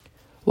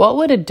What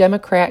would a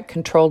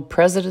Democrat-controlled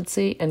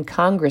presidency and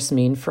Congress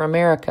mean for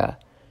America?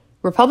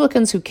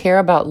 Republicans who care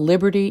about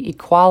liberty,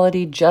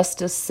 equality,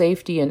 justice,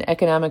 safety, and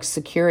economic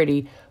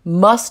security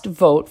must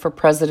vote for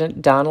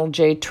President Donald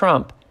J.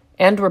 Trump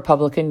and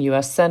Republican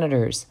U.S.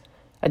 senators.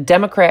 A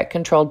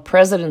Democrat-controlled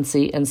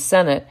presidency and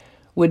Senate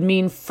would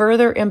mean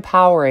further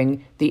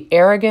empowering the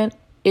arrogant,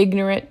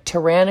 ignorant,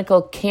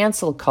 tyrannical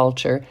cancel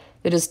culture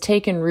that has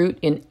taken root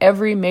in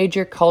every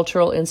major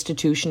cultural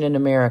institution in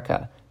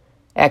America.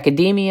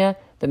 Academia,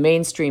 the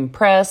mainstream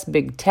press,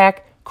 big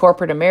tech,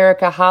 corporate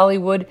America,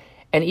 Hollywood,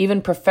 and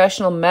even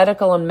professional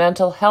medical and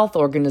mental health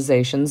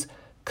organizations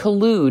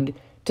collude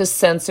to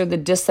censor the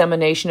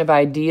dissemination of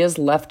ideas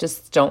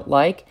leftists don't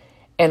like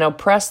and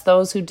oppress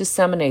those who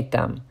disseminate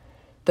them.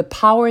 The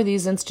power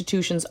these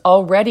institutions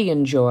already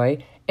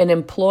enjoy and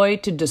employ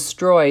to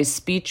destroy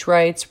speech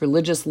rights,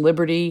 religious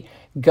liberty,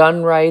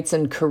 gun rights,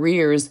 and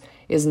careers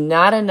is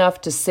not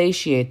enough to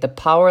satiate the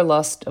power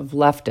lust of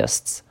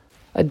leftists.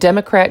 A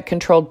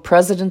Democrat-controlled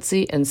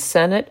presidency and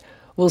Senate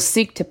will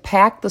seek to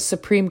pack the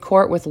Supreme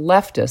Court with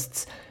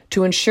leftists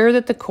to ensure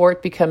that the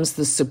court becomes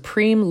the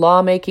supreme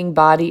lawmaking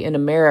body in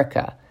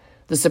America.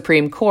 The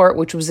Supreme Court,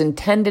 which was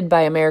intended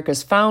by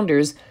America's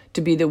founders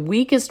to be the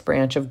weakest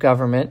branch of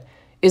government,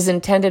 is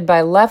intended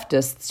by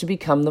leftists to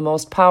become the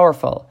most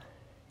powerful.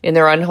 In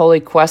their unholy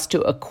quest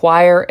to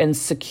acquire and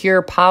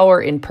secure power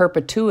in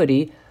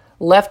perpetuity,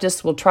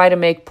 leftists will try to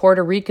make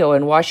Puerto Rico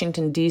and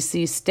Washington,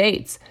 D.C.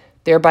 states,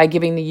 thereby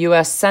giving the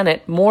U.S.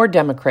 Senate more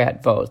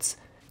Democrat votes.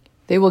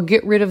 They will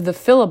get rid of the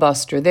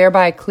filibuster,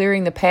 thereby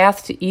clearing the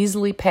path to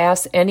easily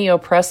pass any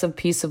oppressive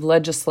piece of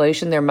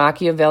legislation their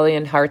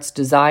Machiavellian hearts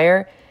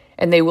desire,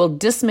 and they will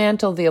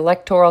dismantle the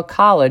Electoral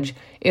College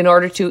in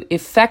order to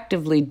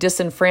effectively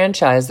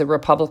disenfranchise the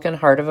Republican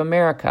heart of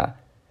America.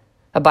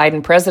 A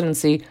Biden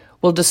presidency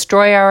will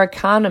destroy our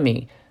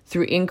economy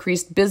through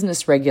increased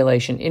business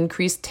regulation,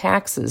 increased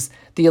taxes,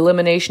 the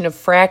elimination of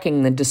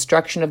fracking, the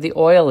destruction of the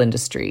oil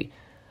industry.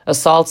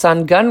 Assaults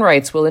on gun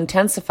rights will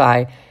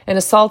intensify, and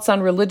assaults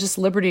on religious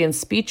liberty and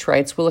speech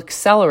rights will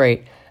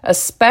accelerate,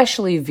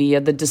 especially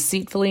via the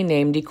deceitfully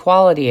named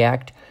Equality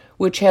Act,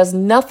 which has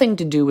nothing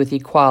to do with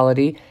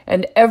equality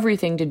and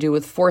everything to do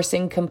with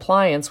forcing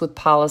compliance with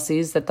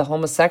policies that the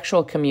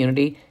homosexual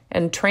community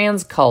and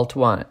trans cult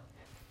want.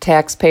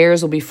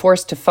 Taxpayers will be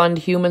forced to fund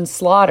human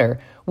slaughter,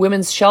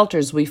 women's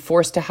shelters will be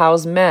forced to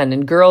house men,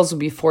 and girls will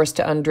be forced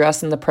to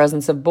undress in the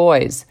presence of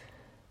boys.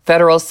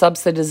 Federal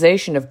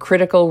subsidization of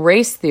critical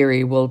race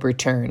theory will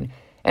return,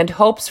 and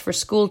hopes for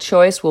school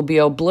choice will be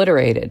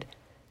obliterated.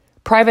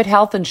 Private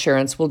health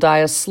insurance will die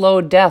a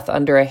slow death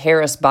under a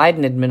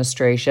Harris-Biden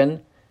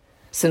administration.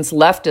 Since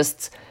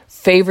leftists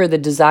favor the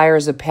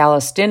desires of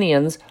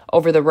Palestinians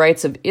over the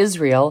rights of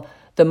Israel,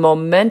 the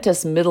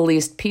momentous Middle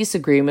East peace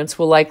agreements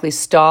will likely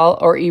stall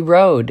or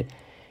erode.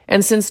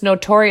 And since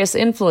notorious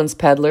influence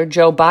peddler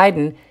Joe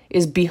Biden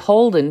is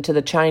beholden to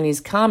the Chinese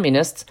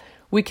communists,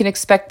 we can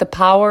expect the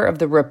power of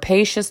the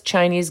rapacious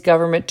Chinese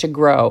government to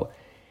grow.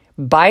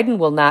 Biden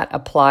will not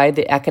apply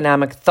the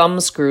economic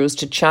thumbscrews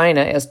to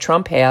China as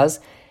Trump has,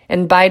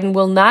 and Biden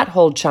will not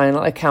hold China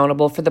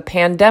accountable for the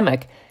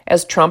pandemic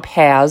as Trump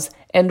has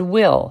and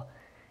will.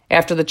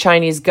 After the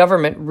Chinese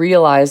government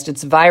realized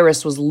its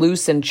virus was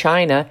loose in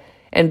China,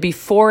 and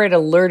before it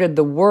alerted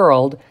the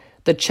world,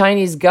 the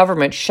Chinese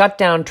government shut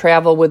down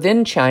travel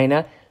within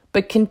China,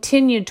 but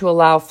continued to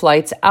allow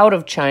flights out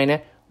of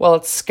China while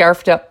it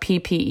scarfed up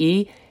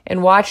PPE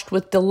and watched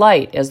with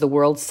delight as the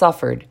world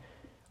suffered.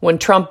 When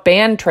Trump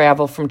banned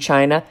travel from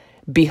China,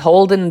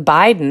 beholden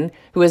Biden,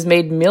 who has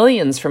made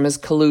millions from his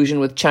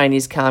collusion with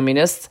Chinese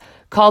communists,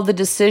 called the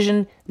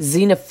decision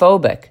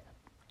xenophobic.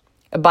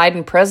 A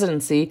Biden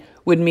presidency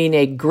would mean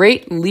a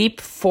great leap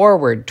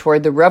forward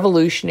toward the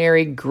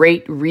revolutionary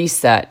Great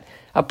Reset,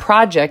 a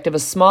project of a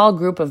small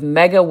group of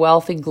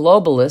mega-wealthy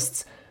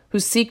globalists who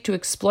seek to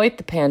exploit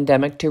the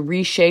pandemic to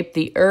reshape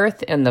the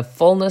earth and the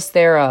fullness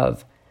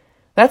thereof.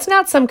 That's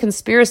not some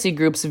conspiracy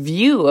group's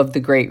view of the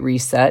Great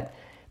Reset.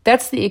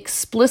 That's the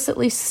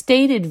explicitly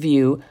stated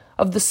view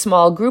of the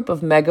small group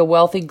of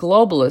mega-wealthy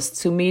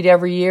globalists who meet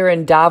every year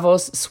in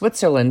Davos,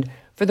 Switzerland,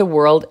 for the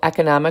World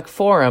Economic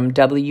Forum,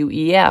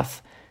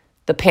 WEF.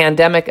 The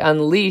pandemic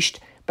unleashed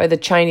by the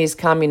Chinese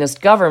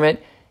Communist government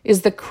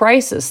is the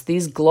crisis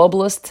these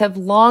globalists have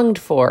longed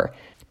for,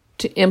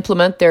 to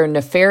implement their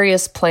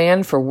nefarious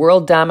plan for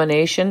world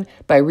domination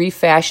by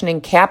refashioning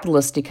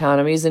capitalist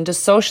economies into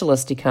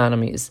socialist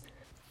economies.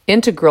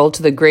 Integral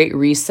to the Great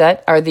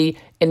Reset are the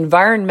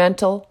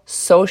environmental,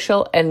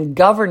 social, and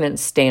governance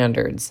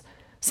standards.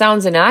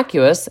 Sounds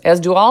innocuous,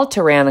 as do all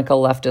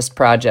tyrannical leftist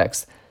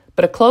projects,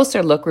 but a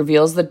closer look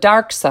reveals the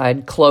dark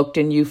side cloaked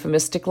in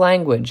euphemistic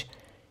language.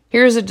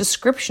 Here's a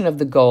description of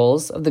the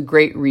goals of the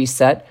Great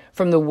Reset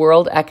from the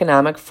World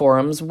Economic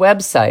Forum's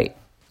website.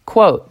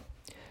 Quote,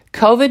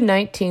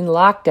 COVID-19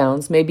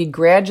 lockdowns may be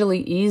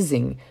gradually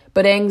easing,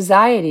 but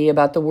anxiety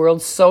about the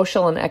world's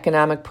social and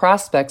economic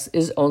prospects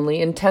is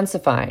only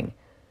intensifying.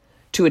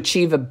 To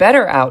achieve a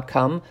better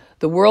outcome,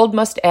 the world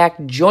must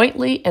act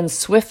jointly and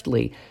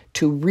swiftly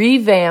to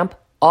revamp,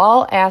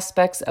 all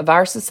aspects of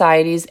our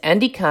societies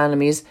and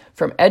economies,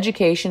 from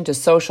education to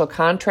social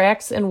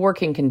contracts and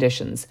working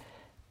conditions.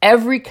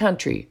 Every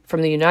country,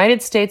 from the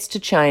United States to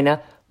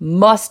China,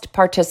 must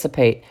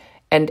participate,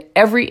 and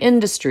every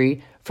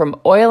industry, from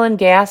oil and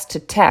gas to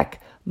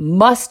tech,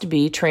 must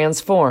be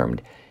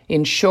transformed.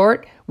 In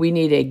short, we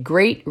need a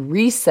great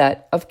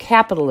reset of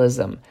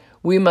capitalism.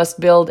 We must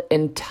build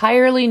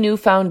entirely new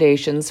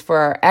foundations for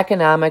our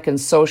economic and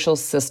social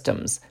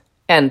systems."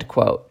 End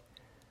quote.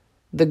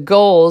 The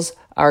goals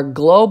are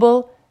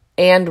global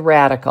and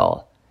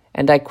radical.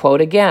 And I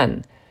quote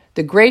again,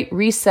 "The Great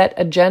Reset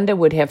agenda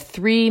would have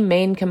three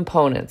main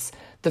components.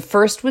 The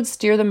first would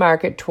steer the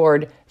market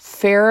toward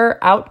fairer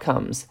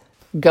outcomes.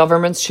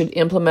 Governments should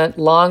implement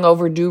long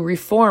overdue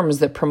reforms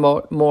that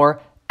promote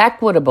more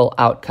equitable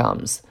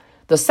outcomes.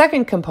 The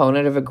second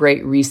component of a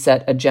Great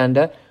Reset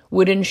agenda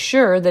would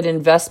ensure that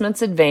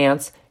investments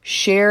advance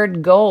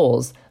shared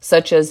goals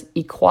such as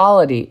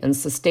equality and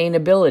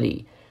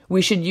sustainability.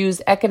 We should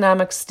use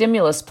economic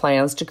stimulus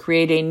plans to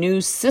create a new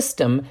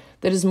system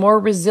that is more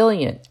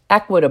resilient,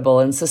 equitable,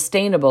 and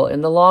sustainable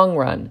in the long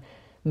run.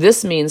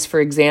 This means, for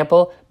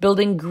example,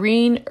 building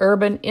green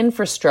urban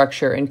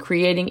infrastructure and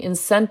creating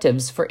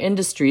incentives for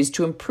industries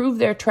to improve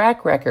their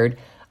track record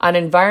on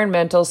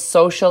environmental,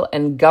 social,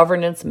 and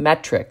governance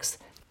metrics."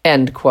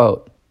 End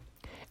quote.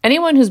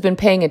 Anyone who's been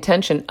paying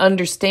attention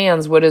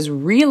understands what is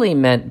really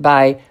meant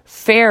by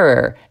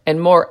fairer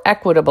and more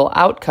equitable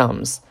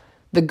outcomes.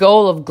 The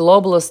goal of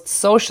globalist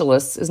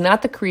socialists is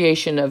not the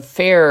creation of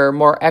fairer,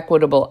 more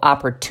equitable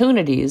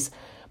opportunities,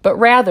 but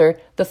rather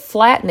the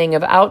flattening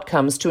of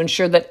outcomes to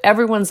ensure that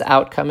everyone's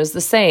outcome is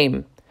the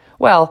same.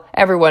 Well,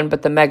 everyone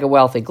but the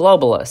mega-wealthy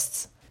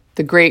globalists.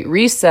 The Great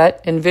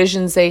Reset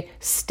envisions a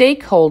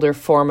stakeholder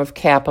form of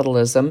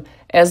capitalism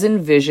as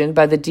envisioned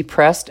by the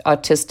depressed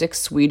autistic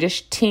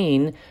Swedish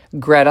teen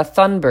Greta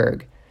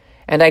Thunberg.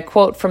 And I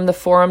quote from the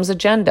forum's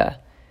agenda,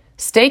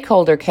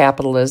 "Stakeholder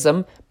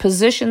capitalism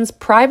positions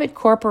private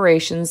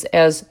corporations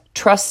as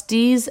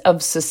trustees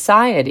of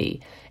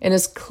society and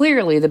is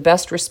clearly the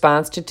best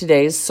response to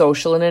today's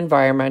social and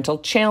environmental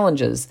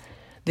challenges.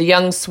 The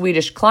young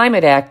Swedish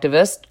climate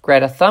activist,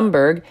 Greta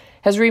Thunberg,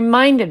 has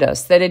reminded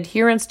us that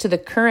adherence to the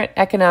current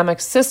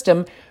economic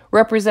system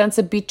represents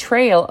a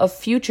betrayal of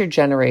future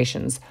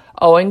generations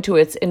owing to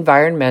its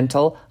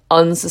environmental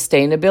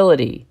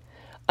unsustainability.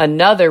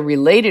 Another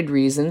related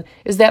reason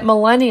is that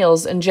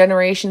millennials and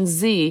Generation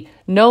Z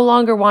no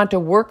longer want to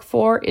work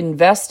for,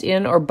 invest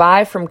in, or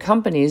buy from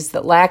companies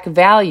that lack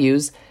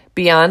values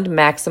beyond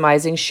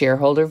maximizing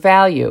shareholder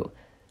value.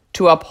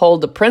 To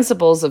uphold the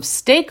principles of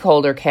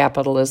stakeholder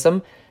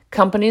capitalism,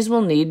 companies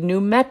will need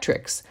new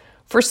metrics.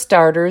 For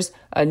starters,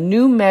 a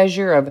new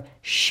measure of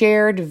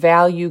shared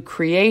value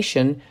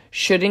creation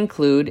should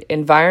include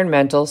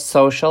environmental,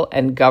 social,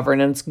 and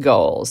governance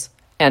goals."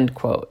 End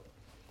quote.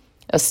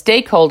 A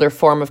stakeholder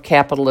form of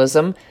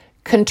capitalism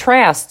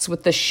contrasts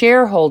with the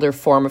shareholder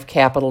form of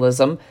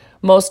capitalism,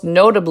 most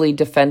notably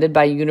defended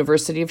by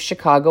University of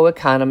Chicago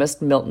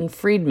economist Milton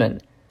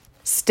Friedman.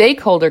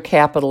 Stakeholder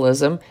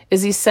capitalism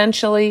is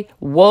essentially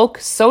woke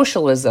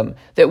socialism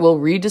that will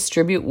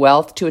redistribute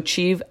wealth to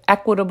achieve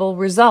equitable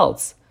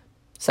results.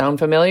 Sound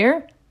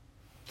familiar?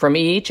 From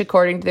each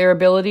according to their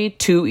ability,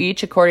 to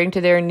each according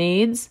to their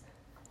needs?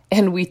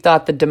 And we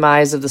thought the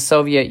demise of the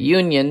Soviet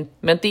Union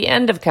meant the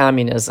end of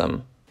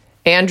communism.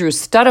 Andrew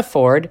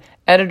Stuttaford,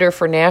 editor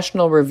for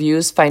National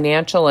Review's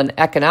financial and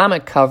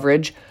economic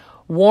coverage,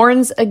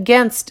 warns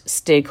against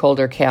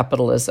stakeholder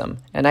capitalism,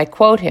 and I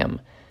quote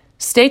him,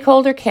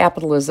 "Stakeholder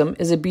capitalism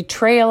is a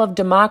betrayal of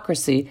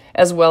democracy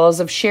as well as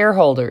of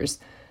shareholders.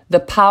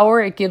 The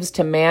power it gives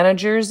to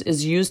managers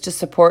is used to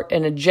support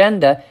an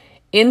agenda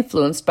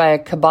influenced by a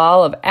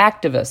cabal of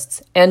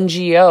activists,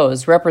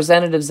 NGOs,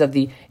 representatives of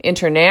the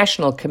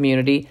international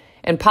community,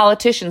 and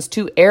politicians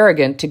too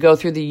arrogant to go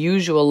through the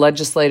usual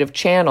legislative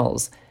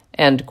channels."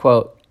 End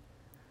quote.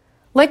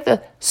 Like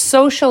the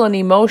social and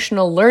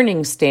emotional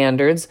learning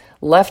standards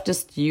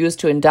leftists use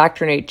to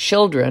indoctrinate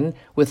children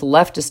with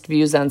leftist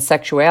views on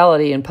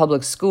sexuality in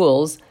public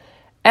schools,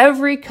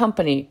 every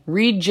company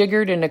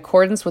rejiggered in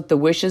accordance with the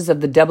wishes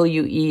of the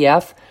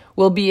WEF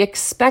will be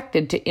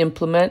expected to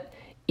implement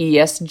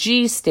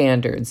ESG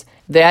standards,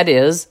 that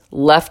is,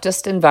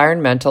 leftist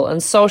environmental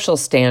and social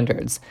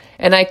standards.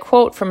 And I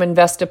quote from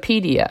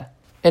Investopedia,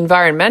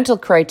 "Environmental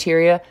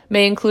criteria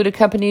may include a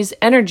company's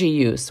energy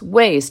use,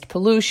 waste,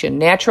 pollution,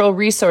 natural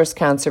resource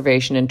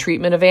conservation, and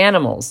treatment of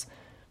animals.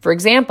 For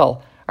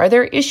example, are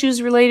there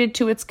issues related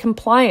to its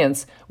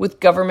compliance with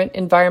government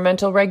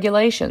environmental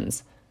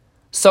regulations?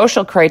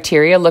 Social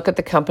criteria look at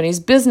the company's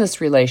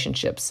business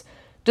relationships.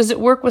 Does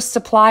it work with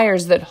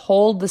suppliers that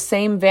hold the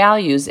same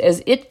values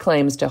as it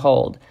claims to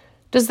hold?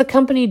 Does the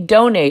company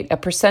donate a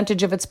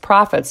percentage of its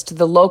profits to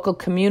the local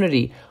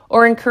community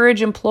or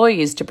encourage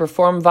employees to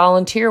perform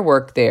volunteer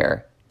work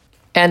there?"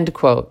 End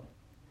quote.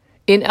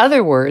 In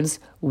other words,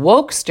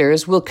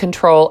 wokesters will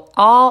control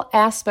all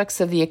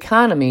aspects of the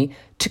economy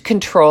to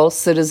control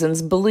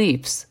citizens'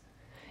 beliefs.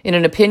 In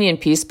an opinion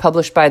piece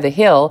published by The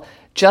Hill,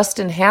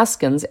 Justin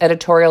Haskins,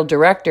 editorial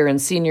director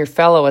and senior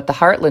fellow at the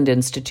Heartland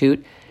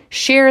Institute,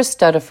 shares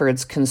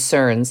Stuttaford's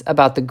concerns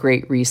about the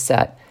Great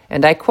Reset,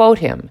 and I quote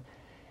him,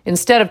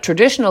 "Instead of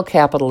traditional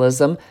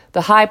capitalism,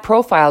 the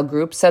high-profile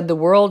group said the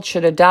world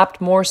should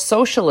adopt more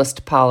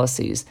socialist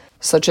policies,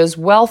 such as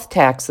wealth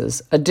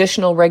taxes,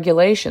 additional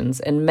regulations,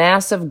 and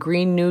massive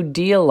Green New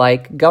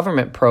Deal-like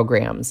government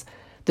programs.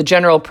 The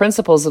general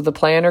principles of the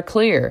plan are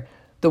clear.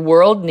 The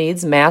world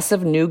needs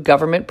massive new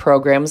government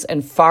programs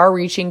and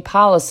far-reaching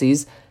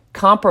policies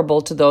comparable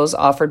to those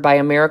offered by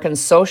American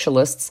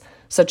socialists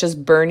such as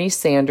Bernie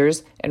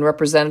Sanders and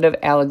Representative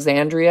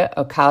Alexandria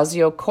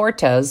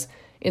Ocasio-Cortez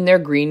in their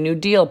Green New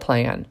Deal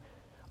plan.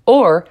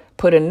 Or,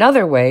 put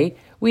another way,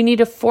 we need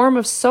a form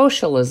of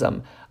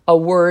socialism, a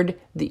word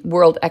the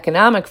World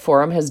Economic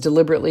Forum has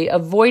deliberately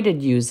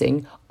avoided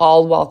using,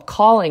 all while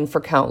calling for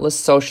countless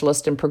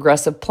socialist and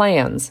progressive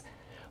plans.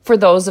 For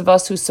those of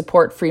us who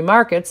support free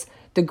markets,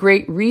 the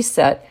Great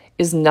Reset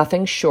is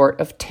nothing short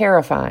of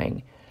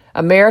terrifying.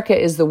 America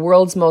is the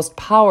world's most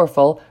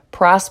powerful,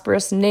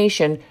 prosperous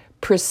nation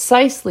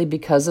precisely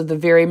because of the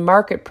very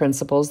market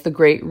principles the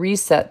Great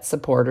Reset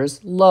supporters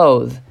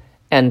loathe."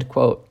 End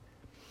quote.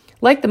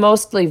 Like the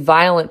mostly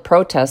violent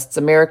protests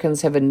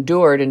Americans have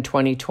endured in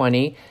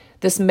 2020,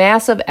 this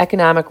massive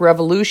economic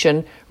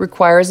revolution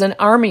requires an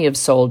army of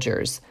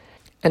soldiers.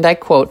 And I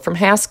quote from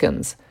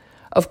Haskins,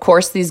 "Of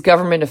course, these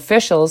government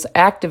officials,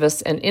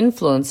 activists, and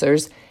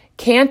influencers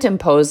can't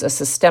impose a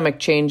systemic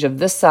change of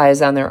this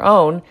size on their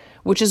own,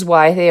 which is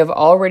why they have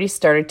already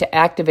started to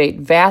activate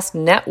vast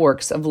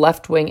networks of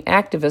left-wing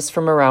activists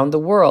from around the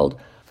world,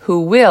 who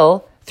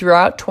will,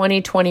 throughout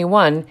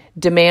 2021,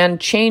 demand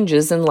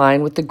changes in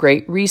line with the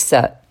Great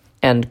Reset."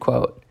 End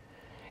quote.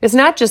 It's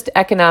not just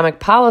economic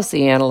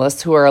policy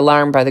analysts who are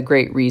alarmed by the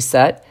Great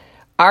Reset.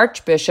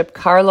 Archbishop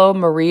Carlo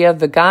Maria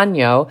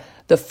Vigano,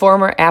 the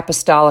former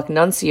apostolic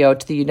nuncio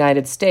to the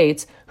United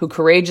States, who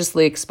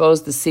courageously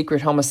exposed the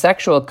secret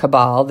homosexual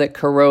cabal that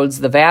corrodes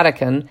the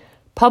Vatican,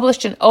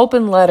 published an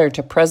open letter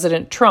to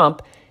President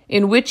Trump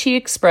in which he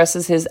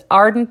expresses his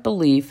ardent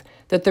belief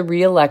that the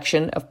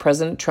re-election of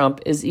President Trump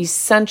is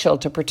essential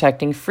to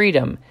protecting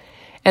freedom.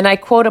 And I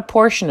quote a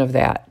portion of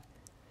that.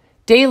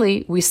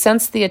 "Daily, we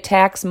sense the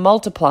attacks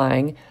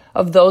multiplying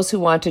of those who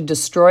want to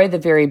destroy the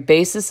very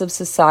basis of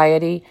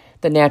society,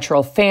 the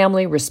natural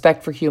family,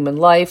 respect for human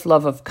life,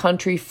 love of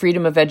country,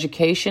 freedom of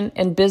education,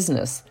 and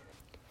business.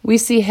 We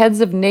see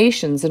heads of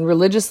nations and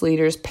religious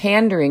leaders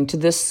pandering to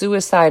this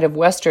suicide of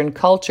Western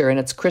culture and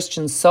its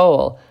Christian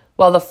soul,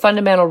 while the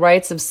fundamental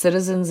rights of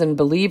citizens and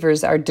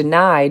believers are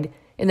denied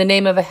in the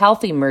name of a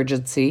health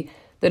emergency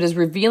that is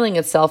revealing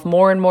itself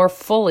more and more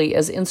fully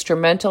as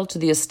instrumental to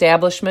the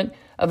establishment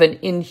of an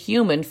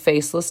inhuman,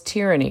 faceless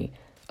tyranny.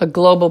 A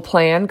global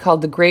plan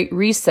called the Great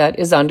Reset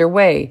is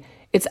underway.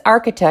 Its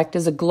architect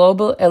is a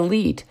global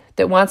elite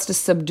that wants to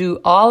subdue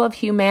all of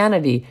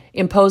humanity,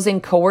 imposing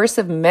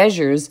coercive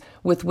measures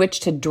with which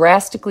to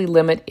drastically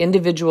limit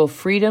individual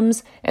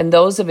freedoms and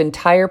those of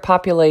entire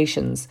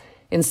populations.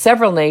 In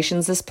several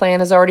nations, this plan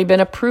has already been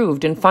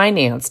approved and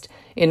financed.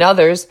 In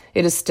others,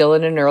 it is still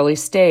in an early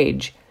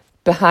stage.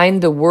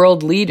 Behind the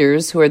world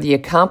leaders, who are the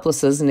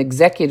accomplices and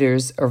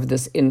executors of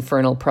this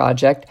infernal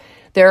project,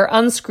 there are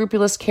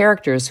unscrupulous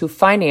characters who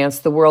finance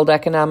the World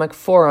Economic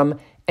Forum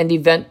and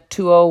Event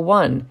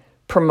 201,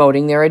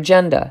 promoting their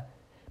agenda.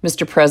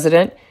 Mr.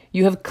 President,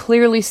 you have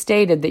clearly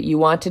stated that you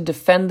want to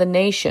defend the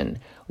nation,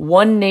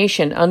 one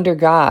nation under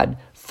God,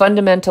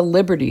 fundamental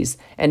liberties,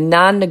 and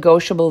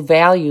non-negotiable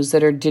values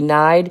that are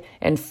denied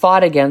and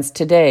fought against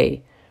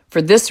today.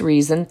 For this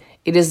reason,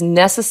 it is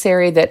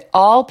necessary that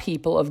all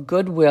people of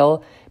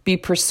goodwill be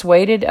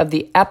persuaded of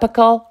the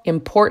epical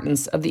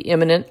importance of the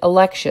imminent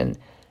election,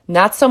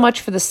 not so much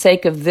for the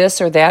sake of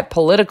this or that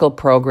political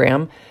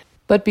program,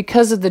 but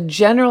because of the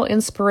general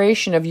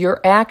inspiration of your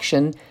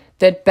action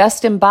that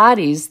best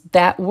embodies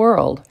that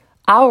world,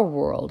 our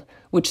world,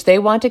 which they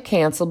want to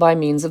cancel by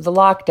means of the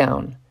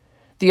lockdown.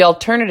 The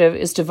alternative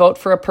is to vote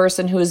for a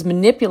person who is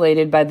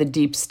manipulated by the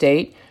deep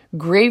state,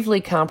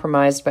 gravely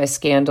compromised by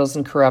scandals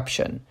and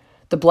corruption.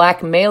 The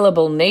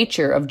blackmailable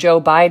nature of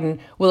Joe Biden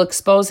will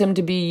expose him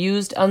to be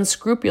used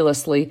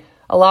unscrupulously,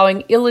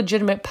 allowing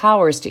illegitimate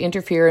powers to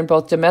interfere in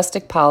both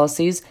domestic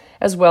policies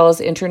as well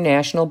as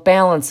international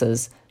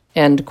balances."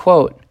 End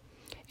quote.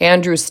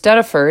 Andrew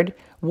Stuttaford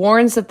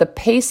warns that the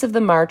pace of the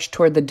march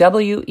toward the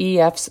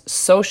WEF's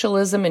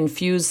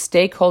socialism-infused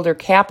stakeholder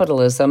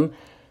capitalism,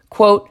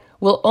 quote,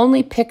 will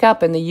only pick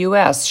up in the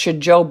U.S. should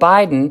Joe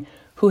Biden,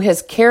 who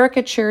has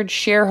caricatured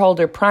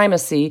shareholder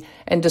primacy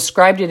and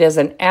described it as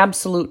an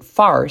absolute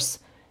farce,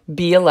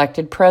 be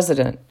elected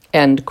president,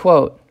 end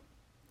quote.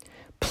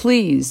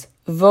 Please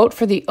vote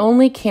for the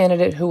only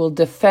candidate who will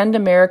defend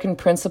American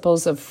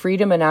principles of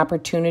freedom and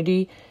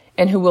opportunity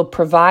and who will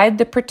provide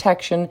the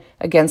protection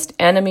against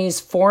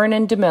enemies, foreign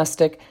and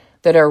domestic,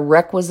 that are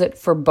requisite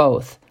for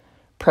both.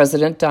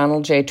 President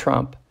Donald J.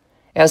 Trump.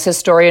 As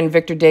historian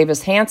Victor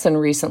Davis Hanson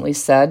recently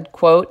said,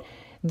 quote,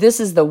 "This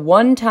is the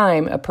one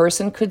time a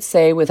person could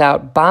say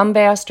without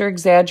bombast or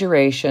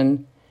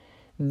exaggeration,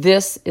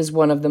 This is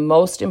one of the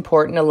most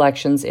important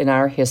elections in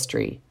our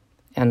history."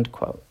 End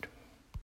quote.